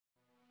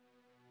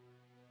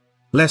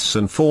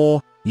Lesson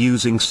 4,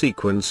 Using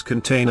Sequence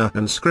Container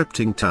and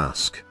Scripting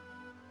Task.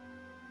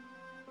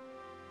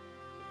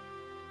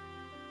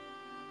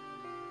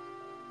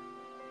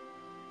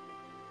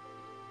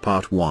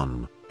 Part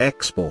 1,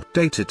 Export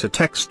Data to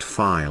Text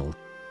File.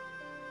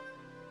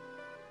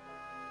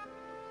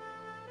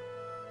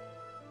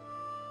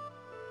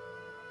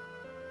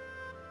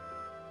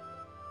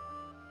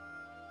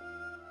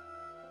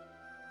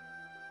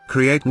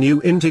 Create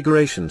new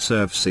Integration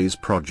Services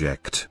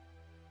project.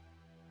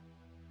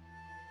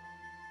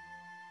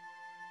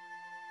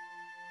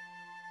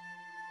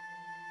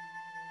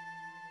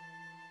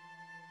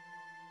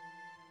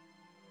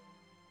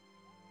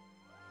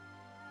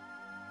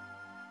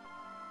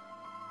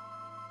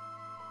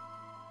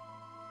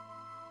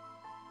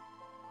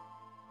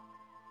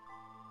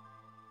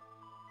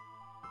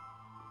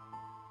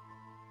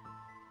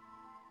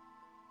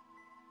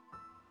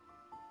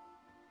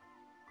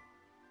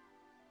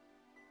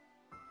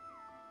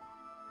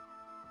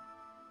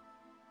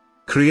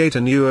 Create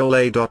a new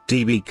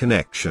OLA.db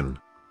connection.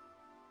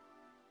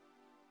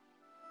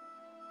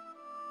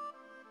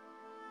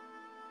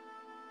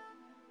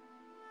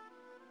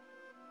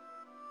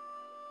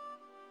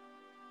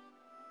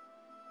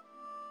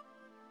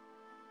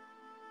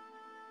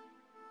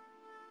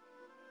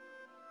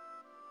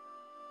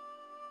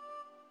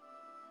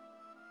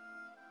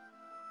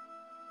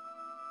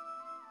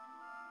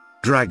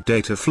 Drag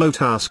data flow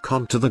task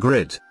onto the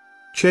grid.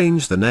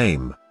 Change the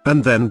name,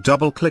 and then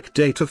double-click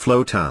data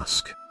flow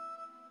task.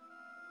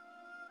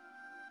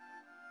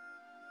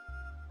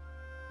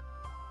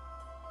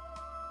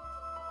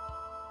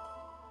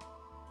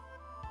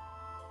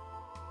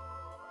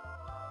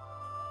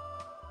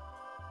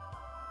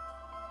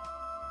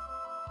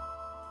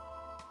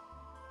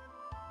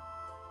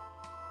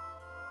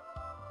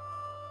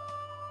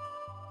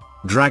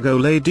 Drag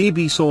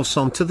OLA.db source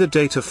onto the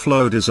data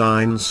flow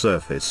design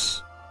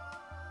surface.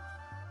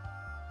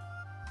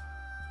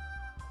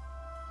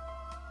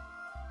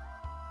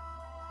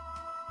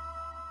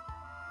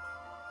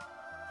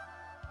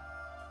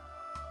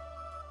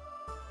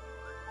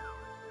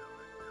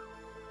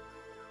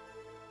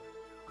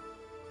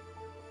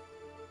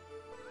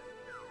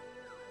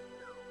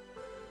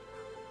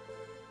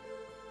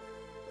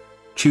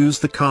 Choose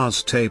the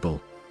cars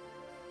table.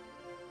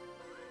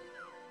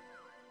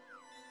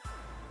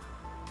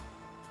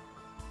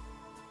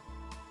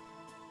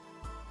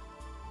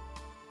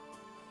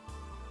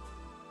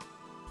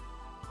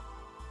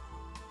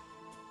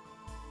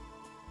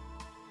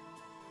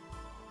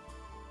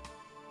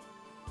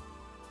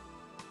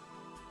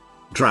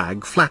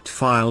 Drag flat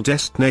file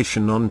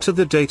destination onto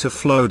the data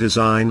flow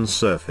design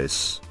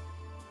surface.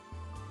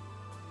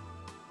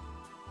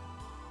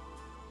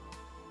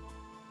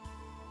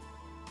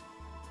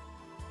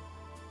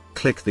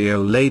 Click the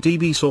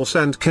OLA.db source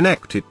and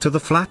connect it to the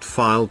flat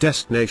file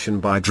destination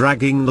by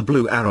dragging the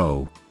blue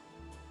arrow.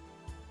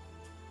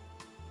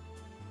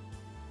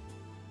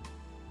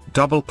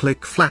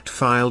 Double-click flat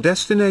file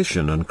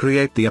destination and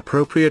create the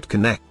appropriate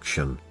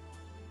connection.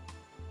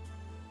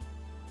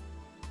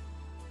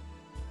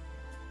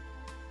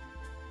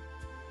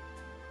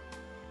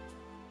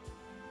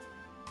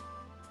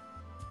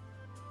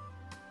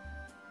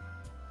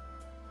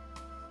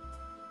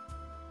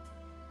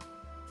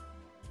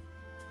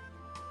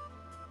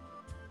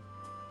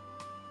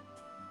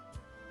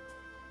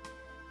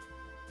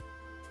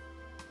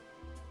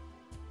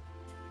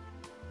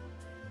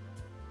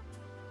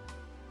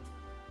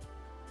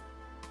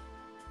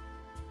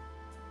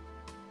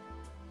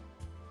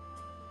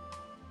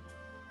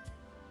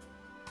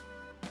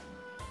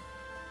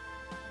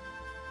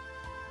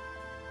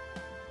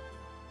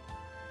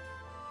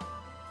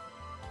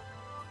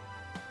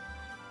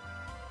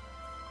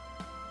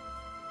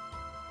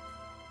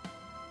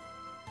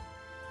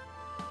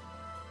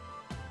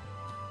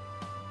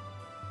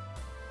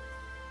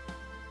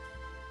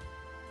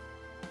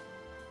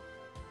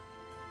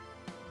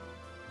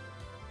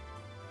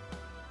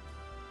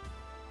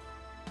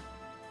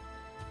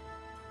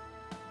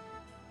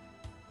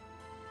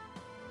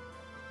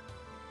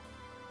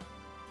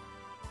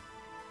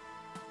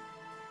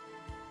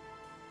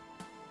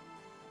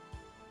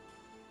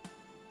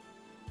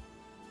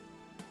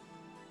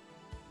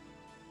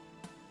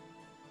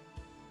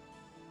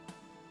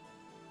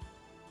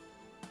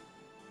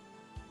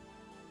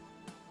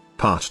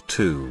 Part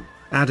 2,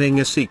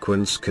 Adding a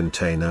Sequence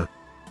Container.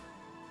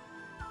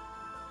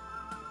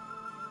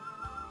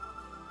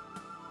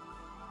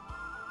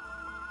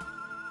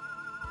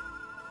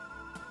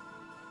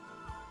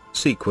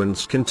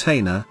 Sequence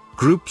container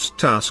groups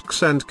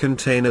tasks and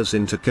containers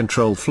into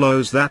control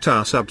flows that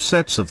are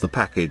subsets of the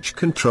package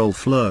control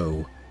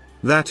flow.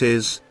 That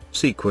is,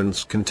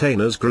 sequence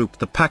containers group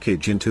the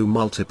package into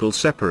multiple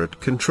separate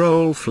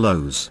control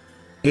flows.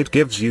 It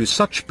gives you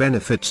such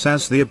benefits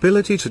as the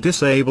ability to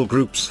disable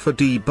groups for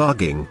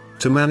debugging,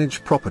 to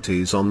manage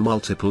properties on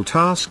multiple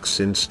tasks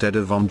instead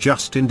of on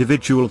just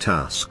individual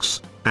tasks,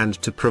 and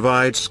to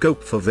provide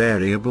scope for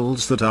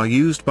variables that are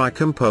used by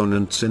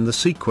components in the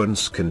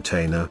sequence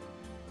container.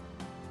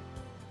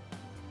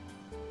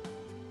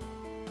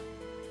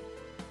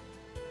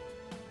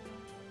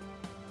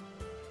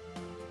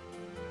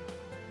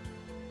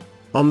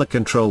 On the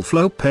control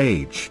flow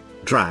page,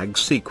 drag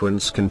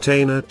sequence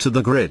container to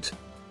the grid.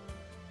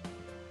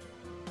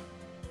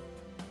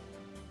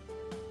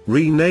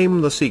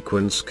 Rename the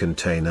sequence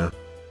container.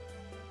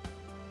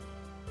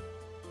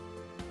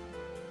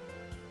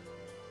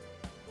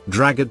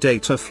 Drag a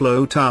data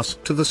flow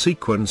task to the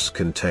sequence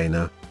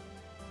container.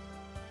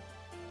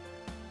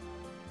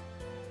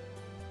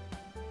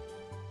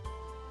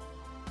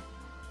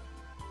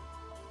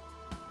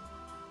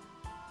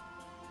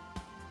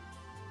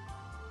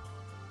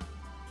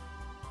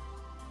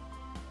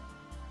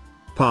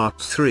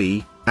 Part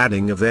 3,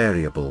 Adding a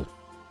variable.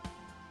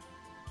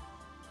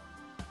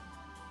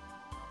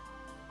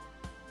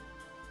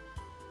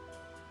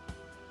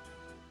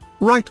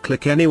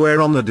 Right-click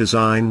anywhere on the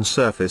design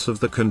surface of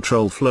the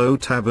Control Flow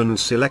tab and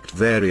select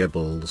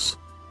Variables.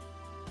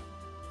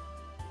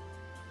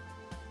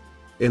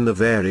 In the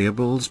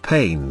Variables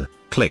pane,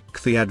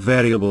 click the Add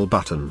Variable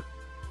button.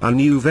 A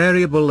new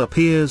variable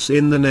appears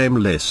in the name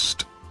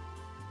list.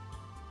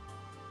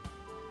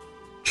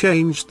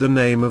 Change the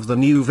name of the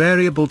new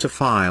variable to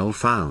file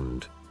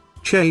found.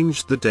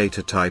 Change the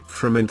data type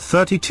from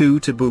int32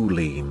 to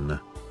boolean.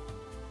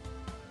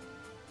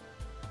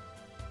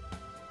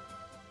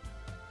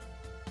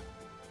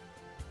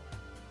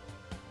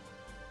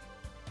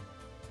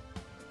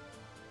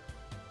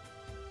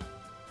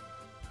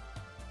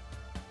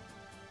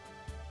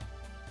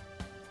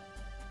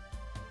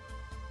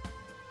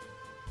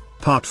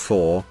 Part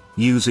 4,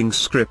 Using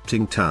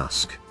Scripting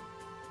Task.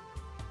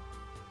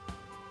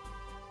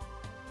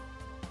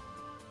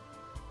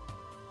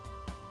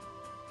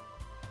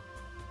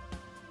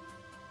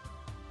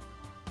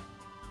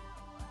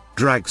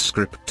 Drag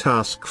script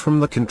task from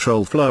the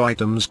Control Flow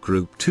Items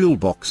Group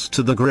toolbox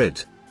to the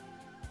grid.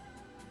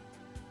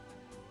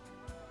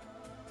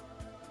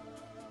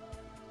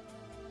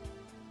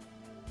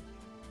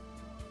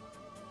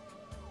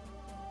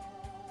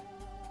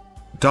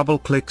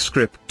 Double-click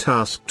Script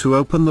Task to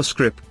open the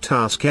Script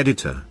Task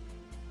Editor.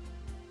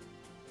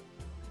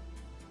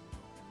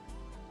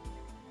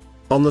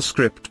 On the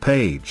script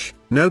page,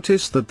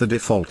 notice that the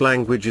default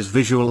language is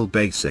Visual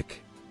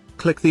Basic.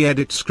 Click the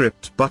Edit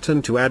Script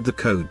button to add the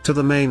code to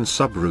the main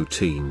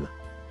subroutine.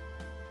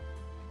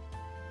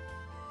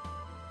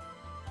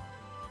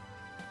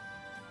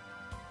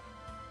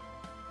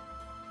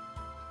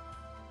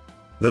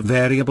 The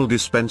variable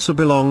dispenser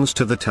belongs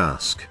to the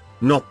task,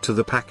 not to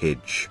the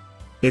package.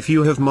 If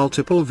you have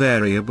multiple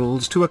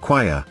variables to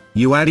acquire,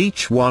 you add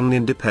each one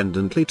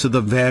independently to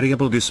the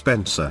variable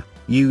dispenser,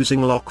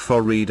 using lock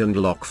for read and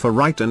lock for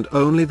write and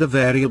only the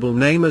variable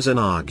name as an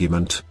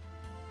argument.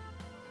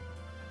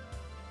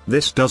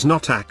 This does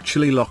not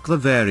actually lock the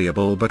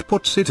variable but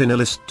puts it in a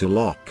list to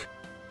lock.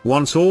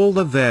 Once all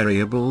the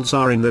variables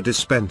are in the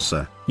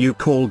dispenser, you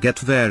call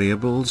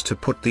getVariables to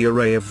put the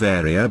array of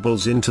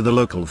variables into the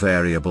local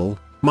variable,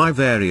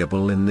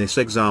 myVariable in this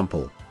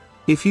example.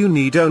 If you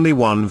need only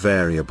one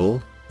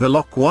variable, the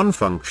lock1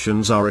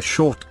 functions are a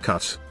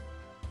shortcut.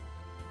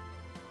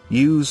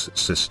 Use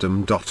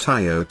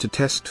system.io to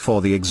test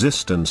for the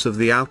existence of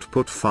the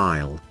output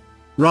file.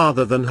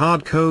 Rather than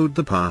hardcode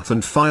the path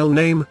and file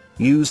name,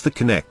 use the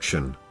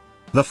connection.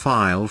 The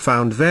file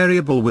found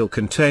variable will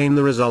contain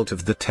the result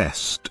of the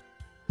test.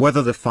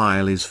 Whether the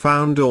file is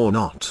found or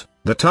not,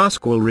 the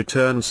task will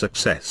return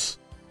success.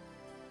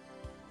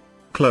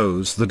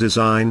 Close the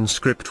design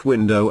script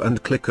window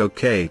and click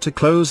OK to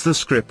close the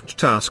script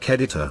task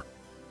editor.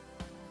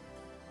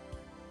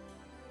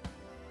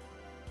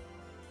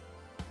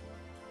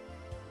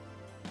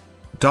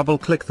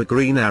 Double-click the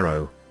green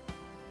arrow.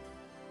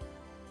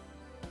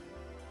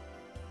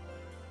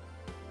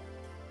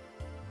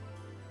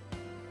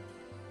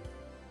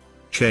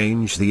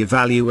 Change the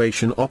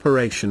evaluation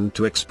operation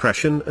to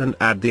expression and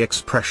add the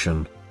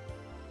expression.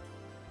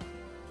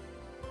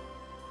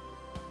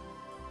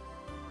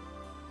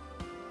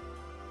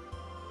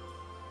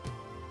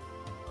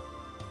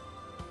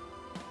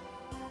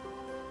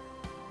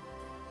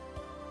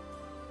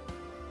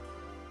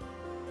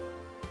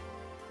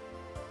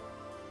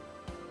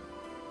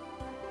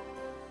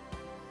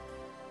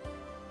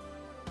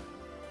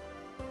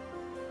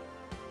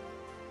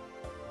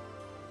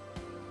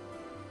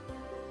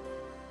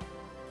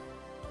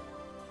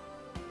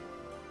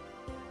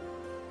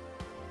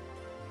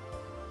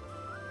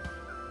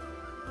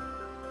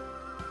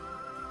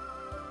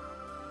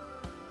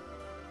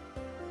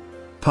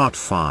 Part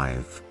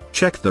 5,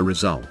 check the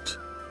result.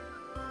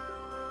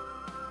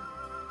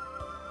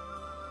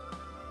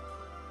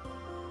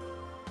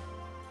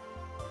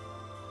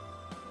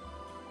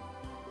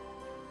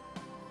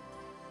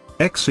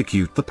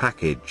 Execute the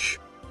package.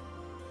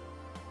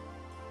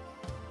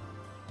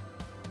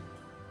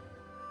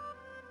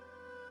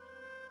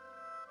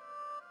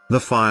 The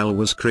file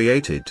was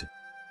created.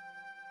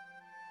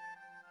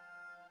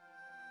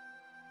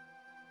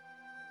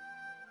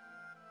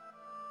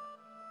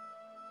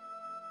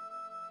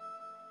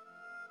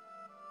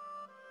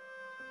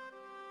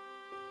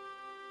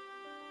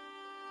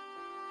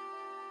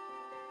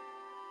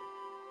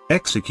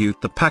 Execute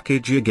the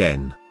package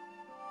again.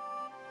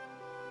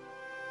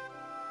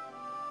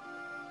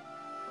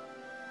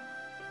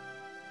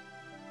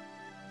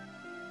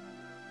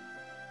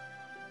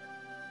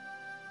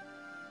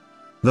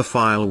 The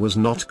file was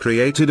not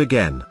created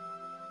again.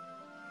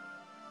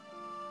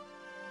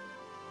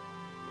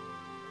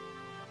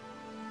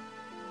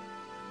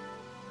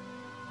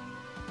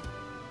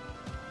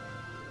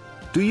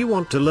 Do you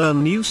want to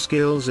learn new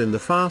skills in the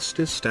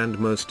fastest and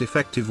most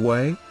effective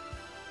way?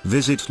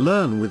 Visit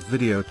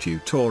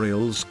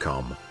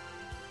learnwithvideotutorials.com.